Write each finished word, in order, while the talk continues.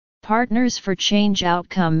Partners for Change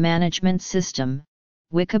Outcome Management System,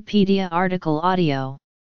 Wikipedia article audio.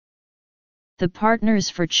 The Partners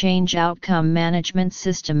for Change Outcome Management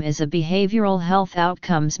System is a behavioral health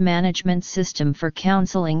outcomes management system for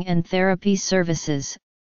counseling and therapy services,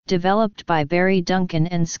 developed by Barry Duncan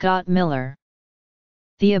and Scott Miller.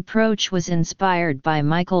 The approach was inspired by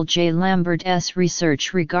Michael J. Lambert's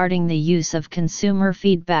research regarding the use of consumer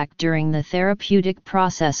feedback during the therapeutic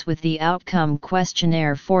process with the Outcome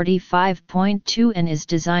Questionnaire 45.2 and is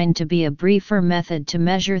designed to be a briefer method to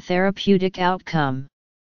measure therapeutic outcome.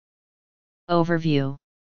 Overview.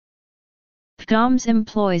 PCOMS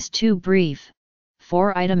employs two brief,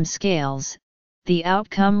 4-item scales, the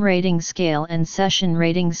Outcome Rating Scale and Session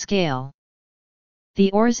Rating Scale. The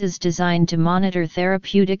ORS is designed to monitor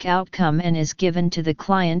therapeutic outcome and is given to the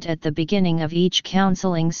client at the beginning of each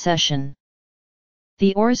counseling session.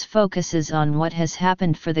 The ORS focuses on what has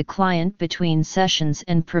happened for the client between sessions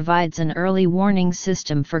and provides an early warning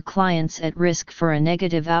system for clients at risk for a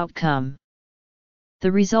negative outcome.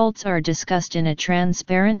 The results are discussed in a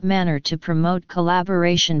transparent manner to promote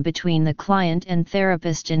collaboration between the client and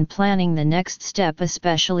therapist in planning the next step,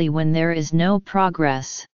 especially when there is no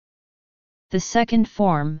progress. The second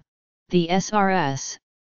form, the SRS,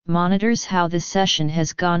 monitors how the session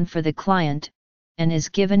has gone for the client, and is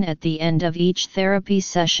given at the end of each therapy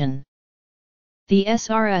session. The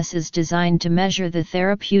SRS is designed to measure the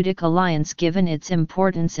therapeutic alliance given its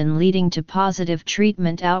importance in leading to positive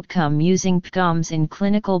treatment outcome. Using PCOMS in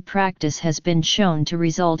clinical practice has been shown to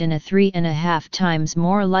result in a 3.5 times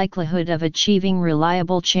more likelihood of achieving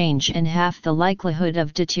reliable change and half the likelihood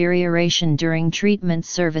of deterioration during treatment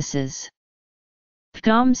services.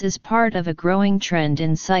 PCOMS is part of a growing trend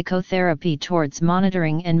in psychotherapy towards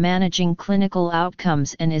monitoring and managing clinical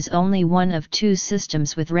outcomes and is only one of two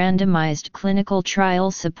systems with randomized clinical trial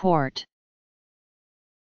support.